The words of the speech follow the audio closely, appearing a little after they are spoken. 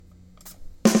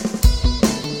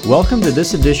Welcome to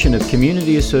this edition of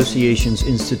Community Associations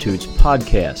Institute's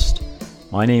podcast.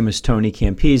 My name is Tony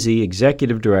Campisi,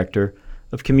 Executive Director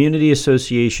of Community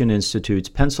Association Institute's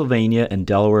Pennsylvania and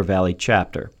Delaware Valley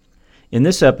chapter. In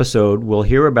this episode, we'll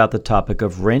hear about the topic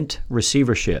of rent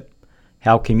receivership,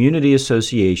 how community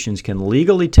associations can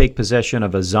legally take possession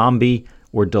of a zombie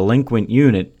or delinquent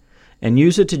unit and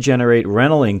use it to generate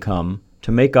rental income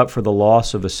to make up for the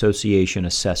loss of association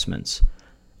assessments.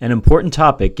 An important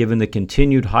topic given the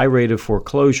continued high rate of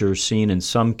foreclosures seen in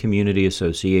some community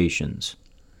associations.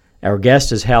 Our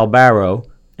guest is Hal Barrow,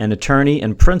 an attorney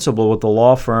and principal with the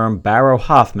law firm Barrow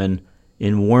Hoffman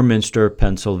in Warminster,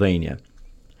 Pennsylvania.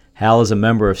 Hal is a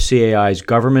member of CAI's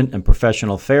Government and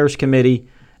Professional Affairs Committee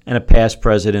and a past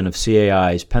president of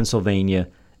CAI's Pennsylvania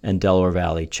and Delaware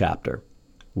Valley chapter.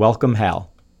 Welcome,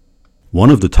 Hal.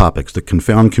 One of the topics that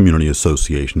confound community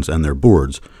associations and their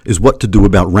boards is what to do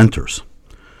about renters.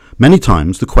 Many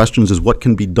times, the question is what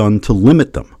can be done to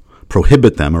limit them,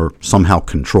 prohibit them, or somehow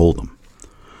control them.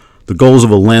 The goals of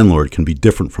a landlord can be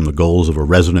different from the goals of a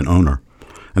resident owner,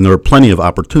 and there are plenty of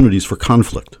opportunities for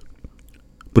conflict.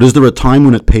 But is there a time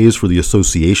when it pays for the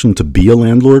association to be a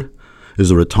landlord? Is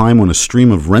there a time when a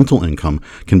stream of rental income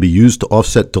can be used to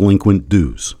offset delinquent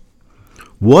dues?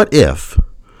 What if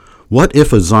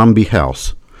a zombie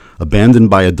house,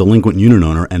 abandoned by a delinquent unit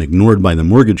owner and ignored by the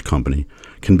mortgage company,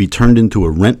 can be turned into a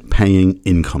rent-paying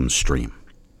income stream?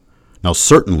 Now,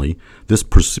 certainly, this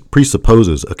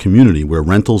presupposes a community where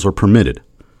rentals are permitted,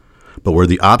 but where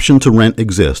the option to rent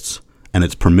exists and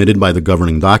it's permitted by the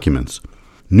governing documents,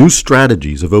 new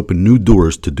strategies have opened new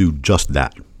doors to do just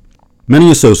that. Many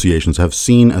associations have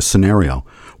seen a scenario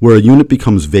where a unit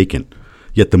becomes vacant,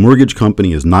 yet the mortgage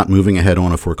company is not moving ahead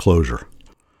on a foreclosure,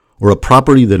 or a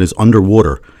property that is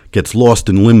underwater gets lost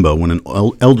in limbo when an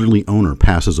elderly owner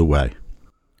passes away.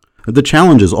 The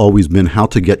challenge has always been how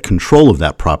to get control of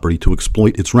that property to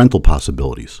exploit its rental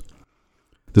possibilities.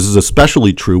 This is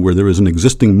especially true where there is an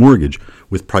existing mortgage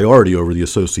with priority over the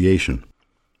association.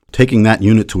 Taking that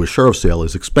unit to a sheriff's sale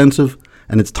is expensive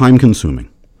and it's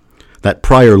time-consuming. That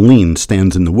prior lien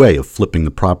stands in the way of flipping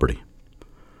the property.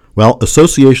 Well,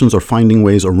 associations are finding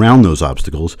ways around those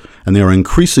obstacles, and they are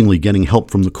increasingly getting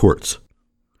help from the courts.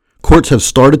 Courts have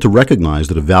started to recognize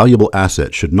that a valuable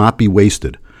asset should not be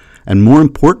wasted, and more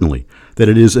importantly, that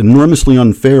it is enormously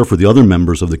unfair for the other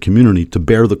members of the community to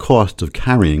bear the costs of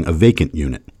carrying a vacant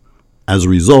unit. As a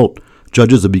result,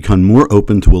 judges have become more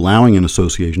open to allowing an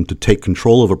association to take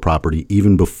control of a property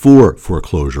even before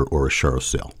foreclosure or a sheriff's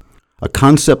sale. A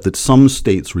concept that some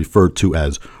states refer to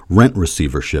as rent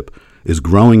receivership is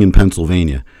growing in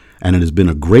Pennsylvania, and it has been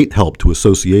a great help to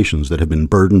associations that have been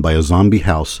burdened by a zombie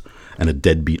house and a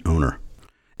deadbeat owner.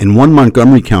 In one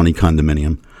Montgomery County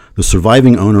condominium, the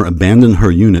surviving owner abandoned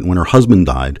her unit when her husband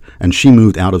died, and she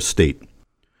moved out of state.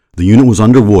 The unit was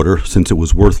underwater since it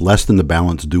was worth less than the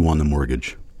balance due on the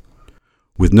mortgage.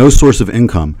 With no source of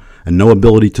income and no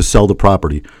ability to sell the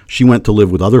property, she went to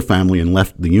live with other family and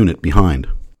left the unit behind.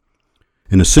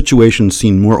 In a situation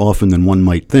seen more often than one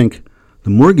might think, the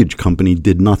mortgage company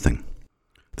did nothing.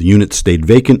 The unit stayed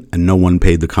vacant and no one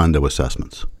paid the condo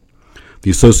assessments. The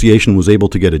association was able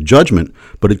to get a judgment,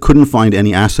 but it couldn't find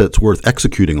any assets worth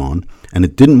executing on, and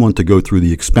it didn't want to go through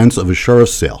the expense of a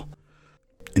sheriff's sale.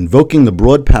 Invoking the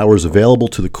broad powers available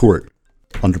to the court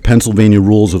under Pennsylvania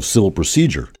Rules of Civil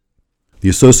Procedure, the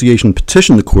association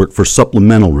petitioned the court for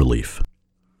supplemental relief.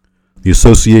 The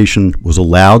association was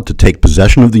allowed to take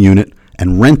possession of the unit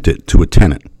and rent it to a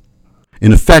tenant.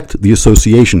 In effect, the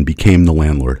association became the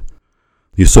landlord.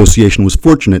 The association was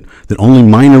fortunate that only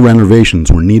minor renovations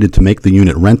were needed to make the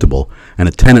unit rentable, and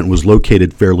a tenant was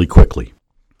located fairly quickly.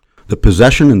 The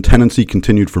possession and tenancy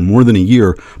continued for more than a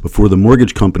year before the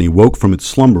mortgage company woke from its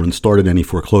slumber and started any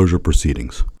foreclosure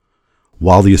proceedings.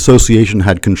 While the association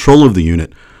had control of the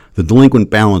unit, the delinquent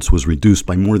balance was reduced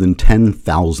by more than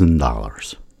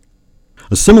 $10,000.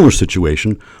 A similar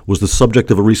situation was the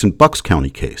subject of a recent Bucks County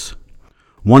case.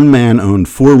 One man owned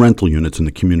 4 rental units in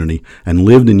the community and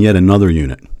lived in yet another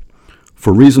unit.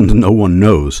 For reasons no one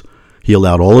knows, he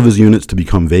allowed all of his units to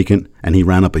become vacant, and he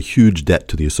ran up a huge debt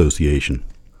to the association.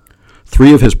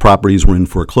 3 of his properties were in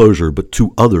foreclosure, but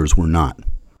 2 others were not.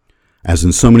 As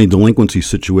in so many delinquency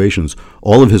situations,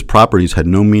 all of his properties had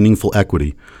no meaningful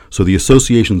equity, so the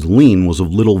association's lien was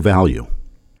of little value.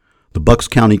 The Bucks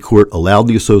County Court allowed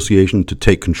the association to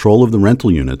take control of the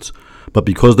rental units, but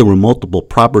because there were multiple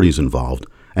properties involved,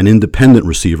 an independent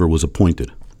receiver was appointed.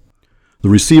 The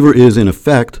receiver is, in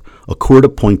effect, a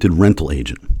court-appointed rental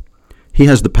agent. He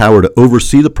has the power to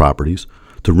oversee the properties,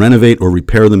 to renovate or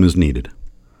repair them as needed.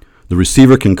 The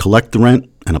receiver can collect the rent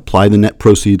and apply the net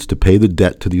proceeds to pay the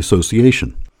debt to the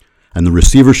association. and the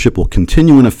receivership will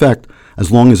continue in effect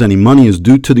as long as any money is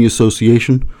due to the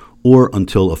association or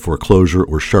until a foreclosure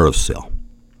or sheriff's sale.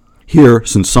 Here,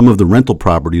 since some of the rental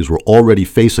properties were already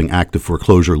facing active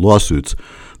foreclosure lawsuits,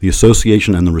 the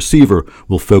association and the receiver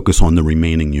will focus on the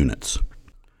remaining units.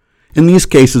 In these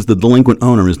cases, the delinquent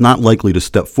owner is not likely to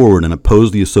step forward and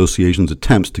oppose the association's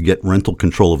attempts to get rental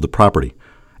control of the property.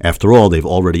 After all, they've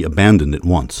already abandoned it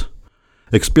once.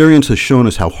 Experience has shown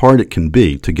us how hard it can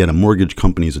be to get a mortgage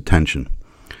company's attention.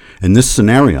 In this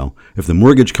scenario, if the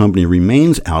mortgage company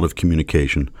remains out of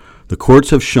communication, the courts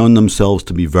have shown themselves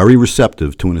to be very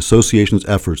receptive to an association's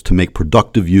efforts to make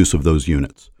productive use of those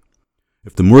units.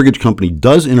 If the mortgage company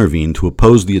does intervene to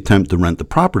oppose the attempt to rent the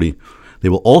property, they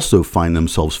will also find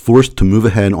themselves forced to move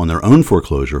ahead on their own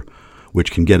foreclosure,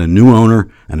 which can get a new owner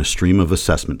and a stream of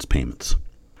assessments payments.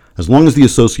 As long as the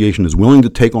association is willing to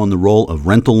take on the role of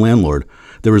rental landlord,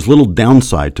 there is little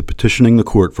downside to petitioning the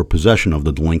court for possession of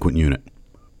the delinquent unit.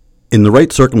 In the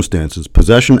right circumstances,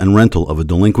 possession and rental of a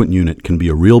delinquent unit can be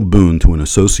a real boon to an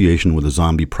association with a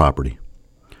zombie property.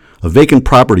 A vacant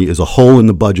property is a hole in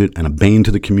the budget and a bane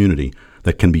to the community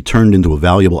that can be turned into a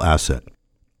valuable asset.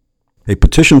 A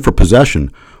petition for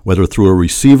possession, whether through a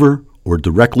receiver or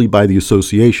directly by the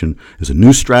association, is a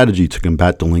new strategy to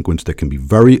combat delinquents that can be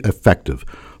very effective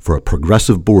for a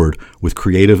progressive board with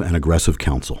creative and aggressive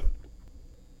counsel.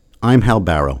 I'm Hal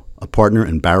Barrow, a partner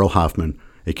in Barrow Hoffman,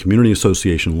 a community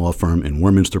association law firm in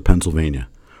Warminster, Pennsylvania.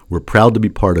 We're proud to be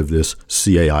part of this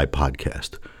CAI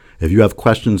podcast. If you have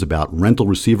questions about rental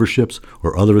receiverships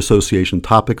or other association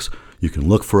topics, you can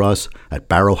look for us at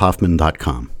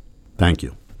barrowhoffman.com. Thank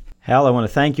you. Hal, I want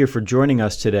to thank you for joining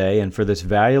us today and for this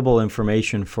valuable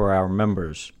information for our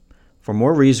members. For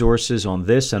more resources on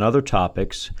this and other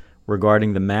topics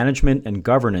regarding the management and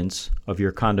governance of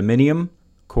your condominium,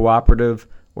 cooperative,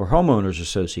 or homeowners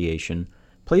association,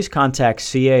 please contact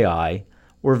CAI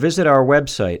or visit our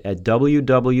website at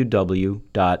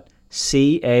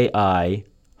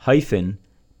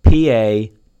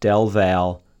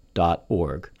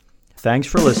www.cai-padelval.org. Thanks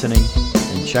for listening,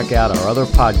 and check out our other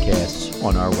podcasts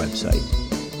on our website.